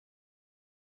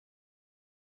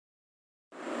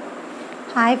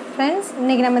Hi friends,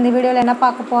 இன்னைக்கு நம்ம இந்த வீடியோல என்ன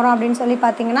பார்க்க போறோம் அப்படினு சொல்லி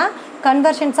பாத்தீங்கன்னா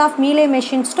conversions of Mealy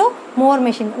machines to more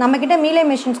machines. நம்மகிட்ட Mealy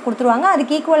machines கொடுத்துருவாங்க.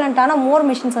 அதுக்கு ஈக்குவலன்ட்டான more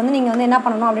machines வந்து நீங்க வந்து என்ன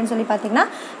பண்ணனும் அப்படினு சொல்லி பாத்தீங்கன்னா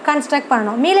construct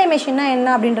பண்ணனும். Mealy machineனா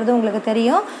என்ன அப்படின்றது உங்களுக்கு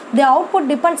தெரியும். The output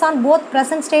depends on both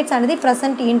present states and the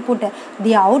present input.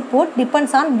 The output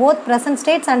depends on both present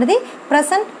states and the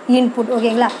present input.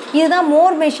 ஓகேங்களா? இதுதான்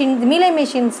more machine Mealy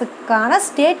machinesக்கான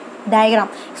state diagram.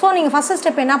 So நீங்க first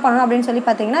step என்ன பண்ணனும் அப்படினு சொல்லி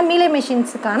பாத்தீங்கன்னா Mealy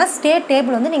machinesக்கான state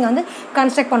table வந்து நீங்க வந்து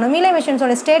construct பண்ணனும். Mealy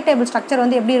machineஸோட state table structure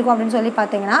வந்து எப்படி இருக்கும் அப்படினு சொல்லி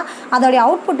பாத்தீங்கன்னா அதோட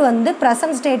அவுட்புட் வந்து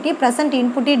present state present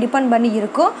input depend பண்ணி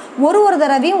இருக்கும். ஒரு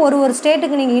தடவையும் ஒரு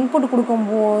ஸ்டேட்டுக்கு நீங்க இன்புட்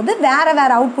கொடுக்கும்போது வேற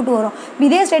அவுட்புட் வரும்.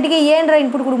 இதே ஸ்டேட்டுக்கு A என்ற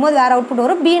இன்புட் கொடுக்கும்போது வேற அவுட்புட்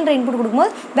வரும். B என்ற இன்புட்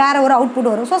கொடுக்கும்போது வேற ஒரு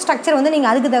அவுட்புட் வரும். சோ ஸ்ட்ரக்சர் வந்து நீங்க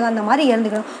அதுக்கு தகுந்த மாதிரி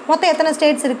எழுதிக்கணும். மொத்தம் எத்தனை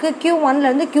ஸ்டேட்ஸ் இருக்கு? Q1 ல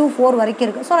இருந்து Q4 வரைக்கும்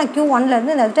இருக்கு. சோ நான் Q1 ல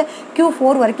இருந்து இந்த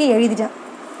Q4 வரைக்கும்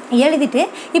எழுதிட்டு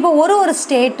இப்போ ஒரு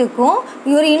ஸ்டேட்டுக்கும்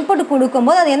ஒரு இன்புட்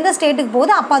கொடுக்கும்போது அது எந்த ஸ்டேட்டுக்கு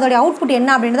போகுது அப்ப அதோட அவுட்புட் என்ன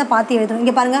அப்படின்றத பார்த்து எழுதணும்.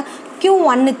 இங்க பாருங்க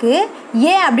Q1 க்கு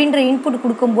A அப்படின்ற இன்புட்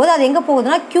கொடுக்கும்போது அது எங்க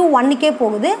போகுதுன்னா Q1 க்கே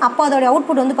போகுது. அப்ப அதோட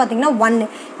அவுட்புட் வந்து பாத்தீங்கன்னா 1.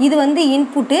 இது வந்து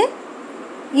இன்புட்,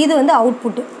 இது வந்து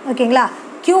அவுட்புட். ஓகேங்களா?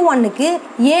 Q1 க்கு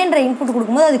A என்ற இன்புட்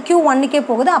கொடுக்கும்போது அது Q1 க்கே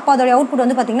போகுது. அப்ப அதோட அவுட்புட்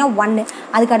வந்து பாத்தீங்கன்னா 1.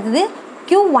 அதுக்கு அடுத்து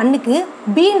Q1 க்கு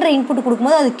B என்ற இன்புட்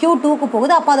கொடுக்கும்போது அது Q2 க்கு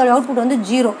போகுது. அப்ப அதோட அவுட்புட் வந்து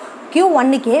 0.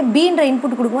 Q1 க்கு B என்ற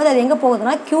இன்புட் கொடுக்கும்போது அது எங்க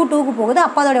போகுதுன்னா Q2 க்கு போகுது.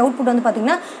 அப்ப அதோட அவுட்புட் வந்து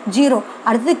பாத்தீங்கன்னா 0.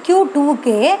 அடுத்து Q2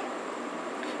 க்கு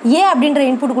A அப்படின்ற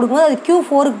இன்புட் கொடுக்கும்போது அது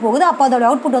Q4 க்கு போகுது. அப்ப அதோட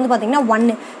அவுட்புட் வந்து பாத்தீங்கன்னா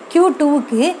 1. Q2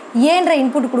 க்கு A என்ற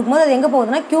இன்புட் கொடுக்கும்போது அது எங்க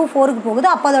போகுதுன்னா Q4 க்கு போகுது.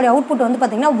 அப்ப அதோட அவுட்புட் வந்து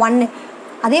பாத்தீங்கன்னா 1.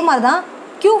 அதே மாதிரி தான்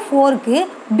Q4 க்கு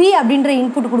B அப்படின்ற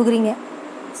இன்புட் கொடுக்குறீங்க.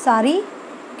 சாரி,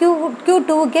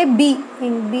 Q2 க்கு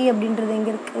B அப்படின்றது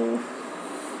எங்க இருக்கு?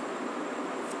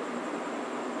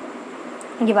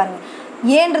 இங்க பாருங்க.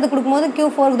 ஏன்றது கொடுக்கும்போது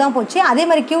Q4 க்கு தான் போச்சு. அதே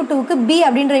மாதிரி Q2 க்கு B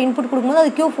அப்படின்ற இன்புட் கொடுக்கும்போது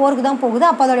அது Q4 க்கு தான் போகுது.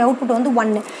 அப்ப அதோட அவுட்புட் வந்து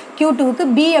 1. Q2 க்கு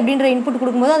B அப்படின்ற இன்புட்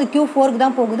கொடுக்கும்போது அது Q4 க்கு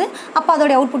தான் போகுது. அப்ப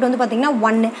அதோட அவுட்புட் வந்து பாத்தீங்கன்னா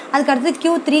 1. அதுக்கு அடுத்து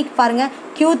Q3 க்கு பாருங்க.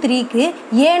 Q3 க்கு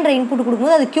A என்ற இன்புட்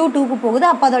கொடுக்கும்போது அது Q2 க்கு போகுது.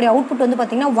 அப்ப அதோட அவுட்புட் வந்து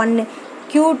பாத்தீங்கன்னா 1.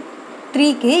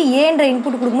 Q3 க்கு A என்ற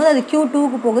இன்புட் கொடுக்கும்போது அது Q2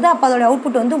 க்கு போகுது. அப்ப அதோட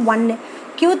அவுட்புட் வந்து 1.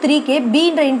 Q3 க்கு B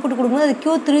என்ற இன்புட் கொடுக்கும்போது அது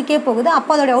Q3 க்கே போகுது. அப்ப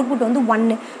அதோட அவுட்புட் வந்து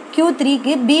 1. Q3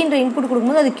 க்கு B என்ற இன்புட்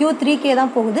கொடுக்கும்போது அது Q3 க்கே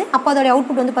தான் போகுது. அப்ப அதோட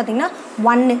அவுட்புட் வந்து பாத்தீங்கன்னா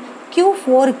 1.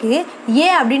 Q4 க்கு A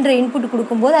அப்படின்ற இன்புட்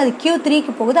கொடுக்கும்போது அது Q3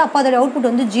 க்கு போகுது. அப்ப அதோட அவுட்புட்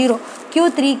வந்து 0.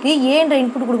 Q3 க்கு A என்ற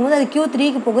இன்புட் கொடுக்கும்போது அது Q3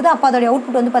 க்கு போகுது. அப்ப அதோட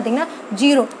அவுட்புட் வந்து பாத்தீங்கன்னா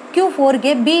 0. Q4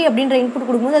 க்கு B அப்படின்ற இன்புட்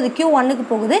கொடுக்கும்போது அது Q1 க்கு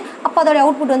போகுது. அப்ப அதோட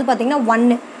அவுட்புட் வந்து பாத்தீங்கன்னா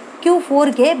 1. Q4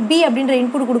 க்கு B அப்படின்ற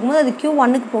இன்புட் கொடுக்கும்போது அது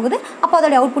Q1 க்கு போகுது. அப்ப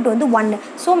அதோட அவுட்புட் வந்து 1.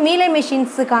 சோ Mealy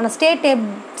machinesக்கான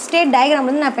ஸ்டேட் டயகிராம்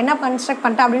வந்து நான் இப்ப என்ன கன்ஸ்ட்ரக்ட்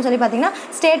பண்ணிட்டேன் அப்படினு சொல்லி பாத்தீங்கன்னா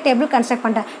ஸ்டேட் டேபிள் கன்ஸ்ட்ரக்ட்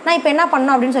பண்ணிட்டேன். நான் இப்போ என்ன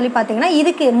பண்ணனும் அப்படினு சொல்லி பாத்தீங்கன்னா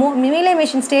இதுக்கு Mealy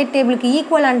machine ஸ்டேட் டேபிளுக்கு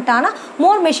ஈக்குவலன்ட்டான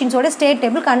more machines-ஓட ஸ்டேட்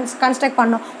டேபிள் கன்ஸ்ட்ரக்ட்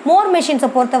பண்ணனும். more machines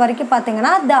பொறுத்த வரைக்கும்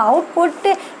பாத்தீங்கன்னா the output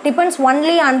depends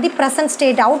only on the present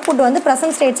state. Output வந்து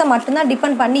present states மட்டும் தான்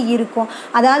டிபெண்ட் பண்ணி இருக்கும்.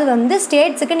 அதாவது வந்து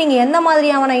ஸ்டேட்ஸ்க்கு நீங்க எந்த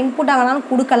மாதிரியான இன்புட் ஆனாலும்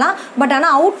கொடுக்கலாம். பட் ஆனா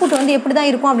அவுட்புட் வந்து எப்படி தான்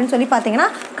இருக்கும் அப்படினு சொல்லி பாத்தீங்கன்னா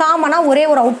காமனா ஒரே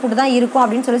ஒரு அவுட்புட் தான் இருக்கும்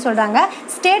அப்படினு சொல்றாங்க.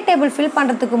 ஸ்டேட் டேபிள் ஃபில்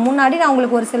பண்றதுக்கு முன்னாடி நான்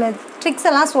உங்களுக்கு ஒரு சில ட்ரிக்ஸ்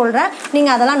எல்லாம் சொல்றேன். நீங்க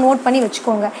அதெல்லாம் நோட் பண்ணி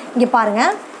வெச்சுக்கோங்க. இங்க பாருங்க.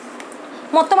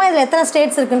 மொத்தமா இதுல எத்தனை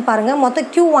ஸ்டேட்ஸ் இருக்குன்னு பாருங்க. மொத்தம்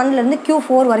Q1 ல இருந்து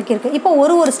Q4 வரைக்கும் இருக்கு. இப்போ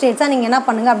ஒரு ஸ்டேட்ஸா நீங்க என்ன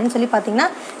பண்ணுங்க அப்படினு சொல்லி பாத்தீங்கன்னா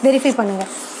வெரிஃபை பண்ணுங்க.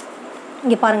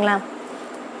 இங்க பாருங்களா.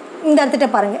 இந்த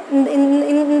இடத்துல பாருங்க.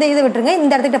 இந்த இத விட்டுருங்க.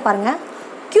 இந்த இடத்துல பாருங்க.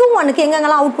 Q1 க்கு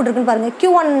எங்கெங்கலாம் அவுட்புட் இருக்குன்னு பாருங்க.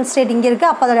 Q1 ஸ்டேட் இங்க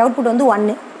இருக்கு. அப்ப அதோட அவுட்புட் வந்து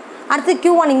 1. அடுத்து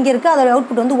Q1 இங்க இருக்கு. அதோட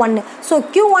அவுட்புட் வந்து 1. சோ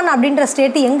Q1 அப்படின்ற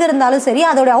ஸ்டேட் எங்க இருந்தாலும் சரி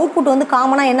அதோட அவுட்புட் வந்து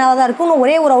காமனா என்னவா தான் இருக்கும்?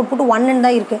 ஒரே ஒரு அவுட்புட் 1 ன்னு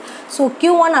தான் இருக்கு. சோ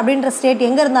Q1 அப்படின்ற ஸ்டேட்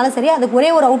எங்க இருந்தாலும் சரி அதுக்கு ஒரே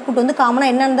ஒரு அவுட்புட் வந்து காமனா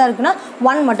என்னன்னு தான் இருக்குன்னா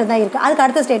 1 மட்டும் தான் இருக்கு. அதுக்கு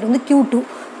அடுத்த ஸ்டேட் வந்து Q2.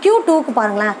 Q2 க்கு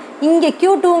பாருங்களா. இங்க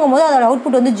Q2ங்கும்போது அதோட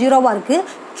அவுட்புட் வந்து 0வா இருக்கு.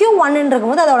 Q1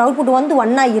 ன்றகும்போது அதோட அவுட்புட் வந்து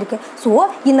 1 ஆ இருக்கு. சோ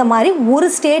இந்த மாதிரி ஒரு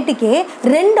ஸ்டேட்டுக்கே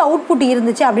ரெண்டு அவுட்புட்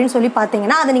இருந்துச்சு அப்படினு சொல்லி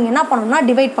பாத்தீங்கன்னா அத நீங்க என்ன பண்ணனும்னா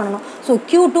டிவைட் பண்ணனும். சோ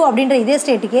Q2 அப்படின்ற இதே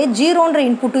ஸ்டேட்டுக்கே 0 ன்ற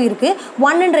இன்புட்டும் இருக்கு,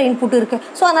 1 ன்ற இன்புட் இருக்கு.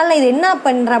 சோ அதனால நான் இது என்ன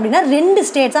பண்றேன் அப்படினா ரெண்டு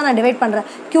ஸ்டேட்ஸா நான் டிவைட் பண்றேன்.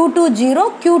 Q2 0,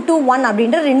 Q2 1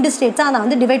 அப்படின்ற ரெண்டு ஸ்டேட்ஸா நான்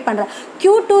வந்து டிவைட் பண்றேன்.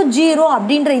 Q2 0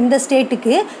 அப்படின்ற இந்த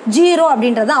ஸ்டேட்டுக்கு 0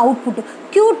 அப்படின்றது அவுட்புட்.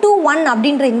 Q2 1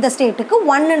 அப்படின்ற இந்த ஸ்டேட்டுக்கு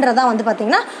 1 ன்றதா வந்து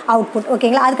பாத்தீங்கன்னா அவுட்புட்.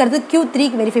 ஓகேங்களா? அதுக்கு அடுத்து Q3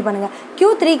 க்கு வெரிஃபை பண்ணுங்க.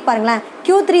 Q3 க்கு பாருங்களா.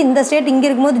 Q3 இந்த ஸ்டேட் இங்க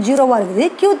இருக்கும்போது 0வா இருக்குது.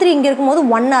 Q3 இங்க இருக்கும்போது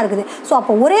 1 ஆ இருக்குது. சோ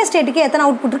அப்ப ஒரே ஸ்டேட்டுக்கு எத்தனை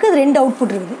அவுட்புட் இருக்கு? ரெண்டு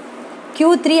அவுட்புட் இருக்குது.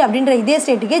 Q3 அப்படின்ற இதே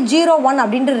ஸ்டேட்டுக்கு 0 1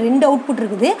 அப்படின்ற ரெண்டு அவுட்புட்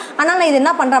இருக்குது. ஆனால் நான் இது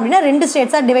என்ன பண்ணுறேன் அப்படின்னா ரெண்டு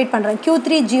ஸ்டேட்ஸாக டிவைட் பண்ணுறேன்.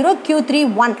 Q3 0 Q3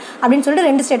 1 அப்படின்னு சொல்லிட்டு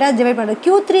ரெண்டு ஸ்டேட்டாக டிவைட் பண்ணுறேன்.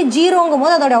 Q3 0ங்கும்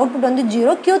போது அதோட அவுட்புட் வந்து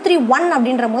 0, Q3 1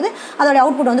 அப்படின்ற போது அதோட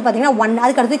அவுட்புட் வந்து பார்த்தீங்கன்னா 1.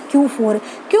 அதுக்கு அடுத்து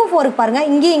Q4க்கு பாருங்கள்,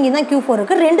 இங்கேயும் தான் Q4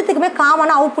 இருக்குது. ரெண்டுத்துக்குமே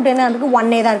காமனாக அவுட்புட் என்ன இருக்குது,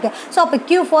 1 தான் இருக்குது. ஸோ அப்போ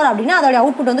Q4 அப்படின்னா அதோட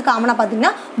அவுட்புட் வந்து காமனாக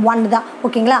பார்த்தீங்கன்னா 1 தான்.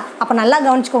 ஓகேங்களா? அப்போ நல்லா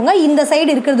கவனிச்சுக்கோங்க, இந்த சைடு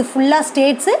இருக்கிறது ஃபுல்லாக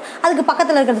ஸ்டேட்ஸு, அதுக்கு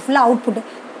பக்கத்தில் இருக்கிறது ஃபுல்லாக அவுட்புட்.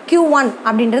 Q1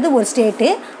 அப்படின்றது ஒரு ஸ்டேட்டு,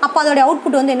 அப்போ அதோடைய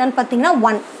அவுட்புட் வந்து என்னென்னு பார்த்தீங்கன்னா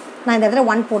 1. நான் இந்த இடத்துல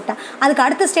 1 போட்டேன். அதுக்கு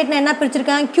அடுத்த ஸ்டேட் நான் என்ன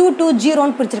பிரிச்சிருக்கேன், Q2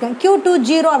 0ன்னு பிரிச்சிருக்கேன். Q2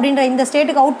 0 அப்படின்ற இந்த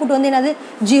ஸ்டேட்டுக்கு அவுட்புட் வந்து என்னது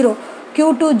 0.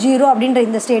 Q2 0 அப்படின்ற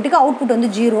இந்த ஸ்டேட்டுக்கு அவுட்புட்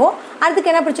வந்து 0.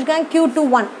 அடுத்துக்கு என்ன பிரிச்சிருக்கேன், Q2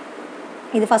 1.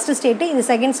 இது ஃபஸ்ட்டு ஸ்டேட்டு, இது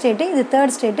செகண்ட் ஸ்டேட்டு, இது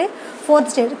third state,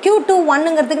 fourth state. Q2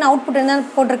 1ங்கிறதுக்கு நான் அவுட்புட் என்ன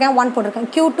போட்டிருக்கேன், 1 போட்டிருக்கேன்.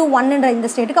 Q2 1ன்ற இந்த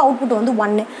ஸ்டேட்டுக்கு அவுட்புட் வந்து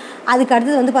 1. அதுக்கு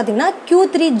அடுத்தது வந்து பார்த்தீங்கன்னா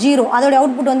Q3 0, அதோடைய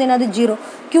அவுட்புட் வந்து என்னது 0.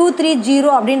 Q3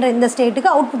 0 அப்படின்ற இந்த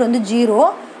ஸ்டேட்டுக்கு அவுட்புட் வந்து 0.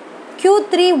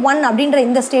 Q3 1 அப்படின்ற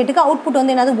இந்த ஸ்டேட்டுக்கு அவுட்புட்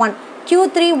வந்து என்னது 1.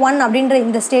 Q3 1 அப்படின்ற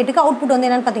இந்த ஸ்டேட்டுக்கு அவுட்புட் வந்து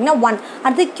என்னென்னு பார்த்தீங்கன்னா 1.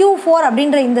 அடுத்து Q4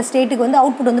 அப்படின்ற இந்த ஸ்டேட்டுக்கு வந்து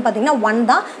அவுட்புட் வந்து பார்த்தீங்கன்னா 1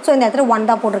 தான். ஸோ இந்த இடத்துல 1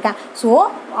 தான் போட்டிருக்கேன். ஸோ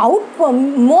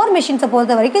மோர் மிஷின்ஸை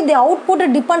பொறுத்த வரைக்கும் தி output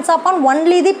depends upon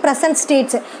only the present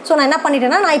states. So நான் என்ன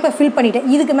பண்ணிட்டேன்னா நான் இப்போ ஃபில் பண்ணிட்டேன்.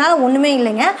 இதுக்கு மேலே ஒன்றுமே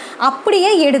இல்லைங்க,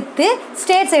 அப்படியே எடுத்து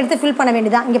ஸ்டேட்ஸ் எடுத்து ஃபில் பண்ண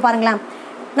வேண்டியதான். இங்கே பாருங்களேன்,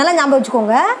 நல்லா ஞாபகம்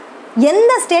வச்சுக்கோங்க,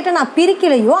 எந்த ஸ்டேட்டை நான்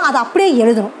பிரிக்கலையோ அதை அப்படியே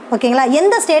எழுதணும். ஓகேங்களா?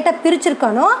 எந்த ஸ்டேட்டை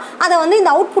பிரிச்சிருக்கனோ அதை வந்து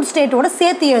இந்த அவுட்புட் ஸ்டேட்டோட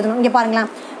சேர்த்து எழுதணும். இங்கே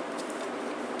பாருங்களேன்,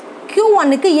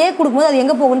 Q1க்கு A கொடுக்கும்போது அது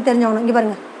எங்கே போகுதுன்னு தெரிஞ்சாகணும். இங்கே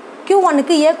பாருங்கள்,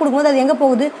 Q1க்கு A கொடுக்கும்போது அது எங்கே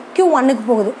போகுது, Q1க்கு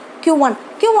போகுது.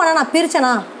 Q1 நான்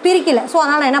பிரிச்சேனா, பிரிக்கலை. ஸோ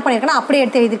அதனால் நான் என்ன பண்ணியிருக்கேன்னா அப்படியே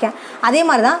எடுத்து எழுதியிருக்கேன். அதே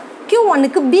மாதிரி தான்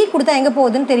Q1க்கு B கொடுத்தா எங்கே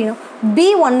போகுதுன்னு தெரியணும்.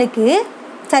 Q1க்கு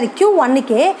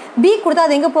B கொடுத்தா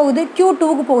அது எங்கே போகுது,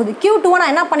 Q2க்கு போகுது. Q2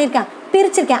 நான் என்ன பண்ணியிருக்கேன்,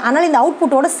 பிரிச்சிருக்கேன். அதனால் இந்த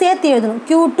அவுட்புட்டோட சேர்த்து எழுதணும்.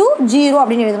 Q2 0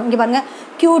 அப்படின்னு எழுதணும். இங்கே பாருங்கள்,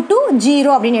 Q2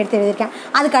 0 அப்படின்னு எடுத்து எழுதியிருக்கேன்.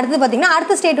 அதுக்கு அடுத்து பார்த்தீங்கன்னா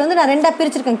அடுத்த ஸ்டேட் வந்து நான் ரெண்டாக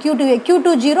பிரிச்சிருக்கேன்.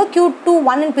 Q2 0 Q2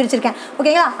 1ன்னு பிரிச்சிருக்கேன்.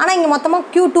 ஓகேங்களா? ஆனால் இங்கே மொத்தமாக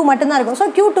Q2 மட்டும்தான் இருக்கும். ஸோ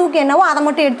Q2க்கு என்னவோ அதை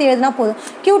மட்டும் எடுத்து எழுதினா போதும்.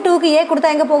 Q2க்கு A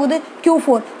கொடுத்தா எங்கே போகுது,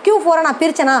 Q4 நான்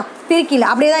பிரிச்சேனா, பிரிக்கல,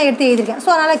 அப்படியே தான் எடுத்து எழுதியிருக்கேன்.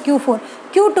 ஸோ அதனால்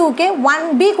Q2க்கு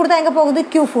B கொடுத்தா எங்கே போகுது,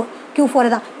 Q4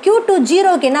 தான். Q2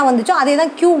 0க்கு என்ன வந்துச்சோ அதே தான்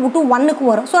Q2 1க்கு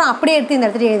வரும். ஸோ நான் அப்படியே எடுத்து இந்த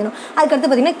இடத்துல எழுதணும். அதுக்கடுத்து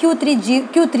பார்த்தீங்கன்னா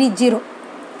Q3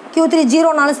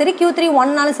 0னாலும் சரி, Q3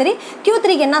 1னாலும் சரி,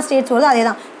 Q3க்கு என்ன ஸ்டேட்ஸ் வருதோ அதே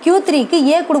தான். Q3க்கு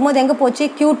A கொடுக்கும்போது எங்கே போச்சு,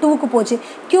 Q2க்கு போச்சு.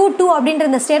 Q2 அப்படின்ற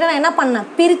இந்த ஸ்டேட்டை நான் என்ன பண்ணேன்,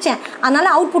 பிரித்தேன். அதனால்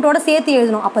அவுட்புட்டோட சேர்த்து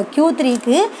எழுதணும். அப்போ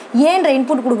Q3க்கு ஏன்ற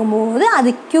இன்புட் கொடுக்கும்போது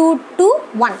அது Q2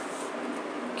 1.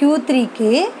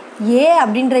 Q3க்கு A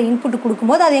அப்படின்ற இன்புட்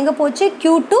கொடுக்கும்போது அது எங்கே போச்சு,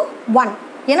 Q2 1.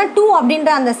 ஏன்னா 2 அப்படின்ற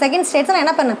அந்த செகண்ட் ஸ்டேட்ஸை நான்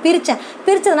என்ன பண்ணேன்,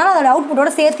 பிரித்ததுனால அதோட அவுட்புட்டோட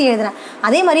சேர்த்து எழுதுறேன்.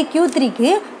 அதே மாதிரி Q3க்கு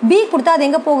B கொடுத்தா அது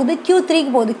எங்கே போகுது,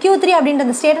 Q3க்கு போகுது. Q3 அப்படின்ற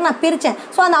அந்த ஸ்டேட்டை நான் பிரித்தேன்.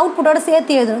 ஸோ அந்த அவுட்புட்டோட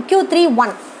சேர்த்து எழுதணும். Q3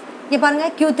 1. இங்கே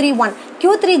பாருங்கள், Q3 1.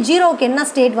 Q3 0க்கு என்ன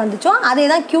ஸ்டேட் வந்துச்சோ அதே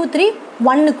தான் Q3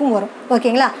 1க்கும் வரும்.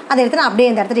 ஓகேங்களா? அதை எடுத்து நான் அப்படியே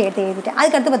இந்த இடத்துல எடுத்து எழுதிட்டேன்.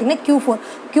 அதுக்கடுத்து பார்த்தீங்கன்னா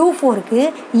Q4க்கு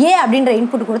A அப்படின்ற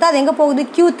இன்புட் கொடுத்தா அது எங்கே போகுது,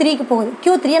 Q3க்கு போகுது.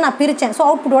 Q3யை நான் பிரித்தேன். ஸோ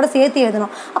அவுட்புட்டோட சேர்த்து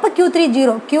எழுதணும். அப்போ Q3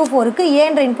 0. Q4க்கு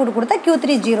Aன்ற இன்புட் கொடுத்தா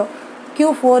Q3 0.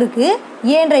 Q4க்கு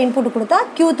Aன்ற இன்புட் கொடுத்தா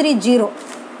Q3 0.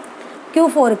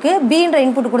 Q4க்கு Bன்ற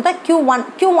இன்புட் கொடுத்தா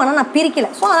Q1 நான் பிரிக்கலை.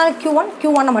 ஸோ அதனால்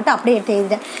Q1 மட்டும் அப்படியே எடுத்து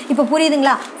எழுதிட்டேன். இப்போ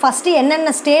புரியுதுங்களா? ஃபஸ்ட்டு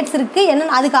என்னென்ன ஸ்டேட்ஸ் இருக்குது,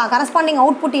 என்னென்ன அதுக்கு கரஸ்பாண்டிங்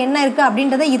அவுட்புட் என்ன இருக்குது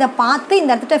அப்படின்றத இதை பார்த்து இந்த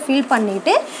இடத்துல ஃபில்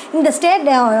பண்ணிவிட்டு இந்த ஸ்டேட்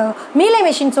மீலே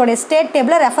மெஷின்ஸோடைய ஸ்டேட்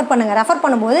டேபிளை ரெஃபர் பண்ணுங்கள். ரெஃபர்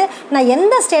பண்ணும்போது நான்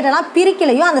எந்த ஸ்டேட்டெல்லாம்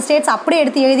பிரிக்கலையோ அந்த ஸ்டேட்ஸ் அப்படியே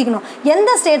எடுத்து எழுதிக்கணும்.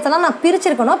 எந்த ஸ்டேட்ஸ் எல்லாம் நான்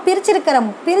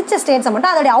பிரித்த ஸ்டேட்ஸை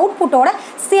மட்டும் அதோடைய அவுட்புட்டோட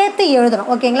சேர்த்து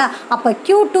எழுதணும். ஓகேங்களா? அப்போ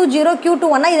Q2 0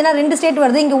 Q2 1 இதெல்லாம் ரெண்டு ஸ்டேட்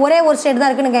வருது, இங்கே ஒரே ஒரு ஸ்டேட்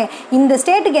தான் இருக்குன்னு. இந்த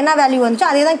ஸ்டேட்டுக்கு என்ன வேல்யூ வந்துச்சோ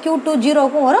அதே தான் Q2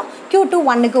 0க்கும் வரும், Q2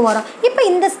 1க்கும் வரும். இப்போ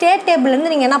இந்த ஸ்டேட்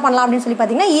டேபிள்லேருந்து நீங்கள் என்ன பண்ணலாம் அப்படின்னு சொல்லி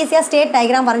பார்த்தீங்கன்னா ஈஸியாக ஸ்டேட்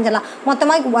டயக்ராம் வரைஞ்சிடலாம்.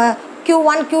 மொத்தமாக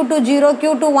Q1 Q2 0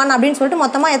 Q2 1 அப்படின்னு சொல்லிட்டு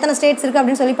மொத்தமாக எத்தனை ஸ்டேட்ஸ் இருக்குது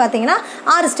அப்படின்னு சொல்லி பார்த்தீங்கன்னா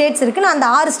 6 ஸ்டேட்ஸ் இருக்குது. நான் அந்த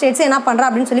 6 ஸ்டேட்ஸ் என்ன பண்ணுறேன்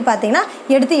அப்படின்னு சொல்லி பார்த்தீங்கன்னா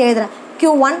எடுத்து எழுதுறேன்.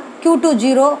 Q1 Q2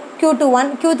 0 Q2 1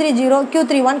 Q3 0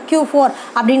 Q3 1 Q4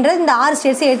 அப்படின்றது இந்த 6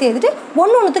 ஸ்டேட்ஸை எழுதிட்டு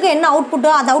ஒன்றுத்துக்கு என்ன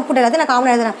அவுட்புட்டோ அந்த அவுட்புட் எல்லாத்தையும் நான்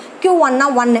காமனாக எழுதுறேன். Q1னா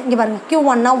 1, இங்கே பாருங்கள்,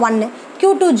 Q1னா 1,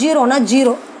 Q2 0னா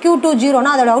 0, Q2 0னா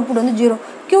அதோட அவுட்புட் வந்து 0,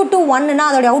 Q2 1னா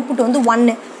அதோட அவுட்புட் வந்து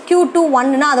 1, Q2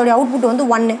 1னா அதோட அவுட்புட் வந்து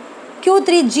 1,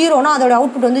 Q3 0னா அதோட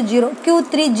அவுட்புட் வந்து 0,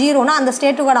 Q3 0னா அந்த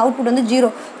ஸ்டேட்டுக்கோட அவுட்புட் வந்து 0,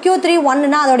 Q3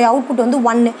 1னா அதோட அவுட்புட் வந்து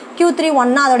 1, Q3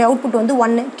 1னா அதோட அவுட்புட் வந்து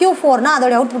 1, Q4னா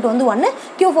அதோட அவுட்புட் வந்து 1,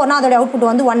 Q4னா அதோட அவுட்புட்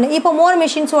வந்து 1. இப்போ மோர்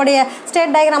மெஷின்ஸோடைய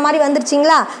ஸ்டேட் டயக்ராம் மாதிரி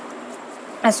வந்துருச்சிங்களா?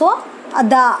 So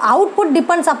the output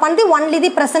depends upon the only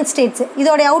the present states.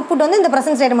 இதோடைய அவுட்புட் வந்து இந்த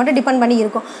present state மட்டும் டிபெண்ட் பண்ணி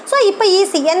இருக்கும். ஸோ இப்போ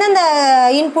ஈஸி, எந்தெந்த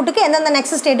இன்புட்டுக்கு எந்தெந்த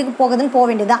நெக்ஸ்ட் ஸ்டேட்டுக்கு போகுதுன்னு போக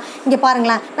வேண்டியதான். இங்கே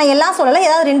பாருங்களேன், நான் எல்லாம் சொல்லலை,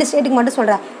 ஏதாவது 2 ஸ்டேட்டுக்கு மட்டும்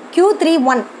சொல்கிறேன். Q3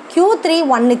 1 Q3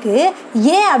 1க்கு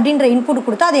A அப்படின்ற இன்புட்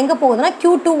கொடுத்தா அது எங்கே போகுதுன்னா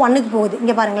Q2 1க்கு போகுது.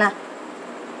 இங்கே பாருங்களேன்,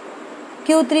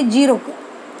 Q3 0க்கு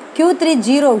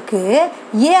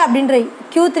A அப்படின்ற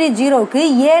Q3 0க்கு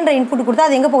ஏன்ற இன்புட் கொடுத்தா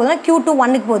அது எங்கே போகுதுன்னா Q2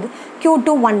 1க்கு போகுது. Q2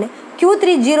 1 Q3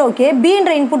 0க்கு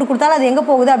Bன்ற இன்புட் கொடுத்தாலும் அது எங்கே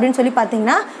போகுது அப்படின்னு சொல்லி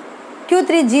பார்த்தீங்கன்னா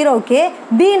Q3 0க்கு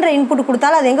Bன்ற இன்புட்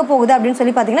கொடுத்தாலும் அது எங்கே போகுது அப்படின்னு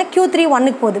சொல்லி பார்த்தீங்கன்னா Q3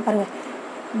 1க்கு போகுது. பாருங்கள்,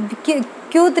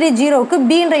 Q3 0க்கு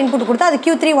Bன்ற இன்புட் கொடுத்தா அது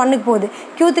Q3 1க்கு போகுது.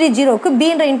 Q3 0க்கு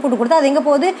Bன்ற இன்புட் கொடுத்தா அது எங்கே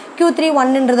போகுது Q3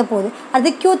 1ன்றது போகுது. அது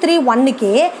Q3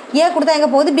 1க்கு A கொடுத்தா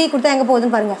எங்கே போகுது, B கொடுத்தா எங்கே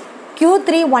போகுதுன்னு பாருங்கள்.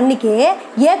 Q3 1க்கு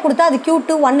A கொடுத்தா அது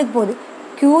Q2 1க்கு போகுது.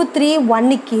 Q3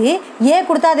 1க்கு A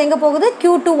கொடுத்தா அது எங்கே போகுது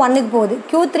Q2 1க்கு போகுது.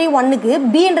 Q3 1க்கு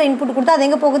Bன்ற இன்புட் கொடுத்தா அது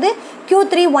எங்கே போகுது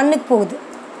Q3 1க்கு போகுது.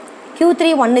 Q3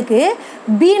 1க்கு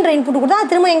Bன்ற இன்புட் கொடுத்தா அது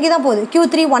திரும்ப எங்கே தான் போகுது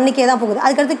Q3 1க்கே தான் போகுது.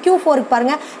 அதுக்கடுத்து Q4க்கு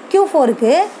பாருங்கள்,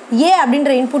 Q4க்கு A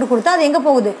அப்படின்ற இன்புட் கொடுத்தா அது எங்கே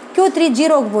போகுது Q3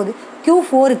 0க்கு போகுது.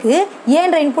 Q4க்கு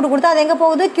ஏன்ற இன்புட் கொடுத்தா அது எங்கே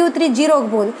போகுது Q3 0க்கு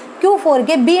போகுது.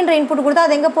 Q4க்கு Bன்ற இன்புட் கொடுத்தா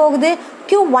அது எங்கே போகுது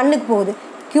Q1க்கு போகுது.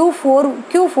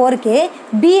 Q4க்கு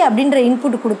B அப்படின்ற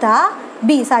இன்புட் கொடுத்தா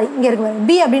இங்கே இருக்கு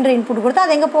B அப்படின்ற இன்புட் கொடுத்தா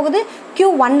அது எங்கே போகுது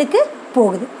Q1க்கு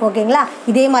போகுது. ஓகேங்களா?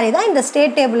 இதே மாதிரி தான் இந்த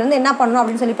ஸ்டேட் டேபிள்லேருந்து என்ன பண்ணணும்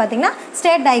அப்படின்னு சொல்லி பார்த்தீங்கன்னா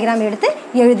ஸ்டேட் டயக்ராம் எடுத்து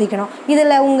எழுதிக்கணும்.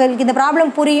 இதில் உங்களுக்கு இந்த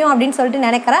ப்ராப்ளம் புரியும் அப்படின்னு சொல்லிட்டு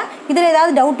நினைக்கிறேன். இதில்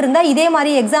ஏதாவது டவுட் இருந்தால் இதே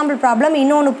மாதிரி எக்ஸாம்பிள் ப்ராப்ளம்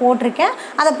இன்னொன்று போட்டிருக்கேன்,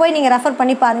 அதை போய் நீங்கள் ரெஃபர்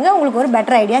பண்ணி பாருங்கள், உங்களுக்கு ஒரு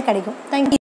பெட்டர் ஐடியா கிடைக்கும்.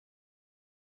 தேங்க்யூ.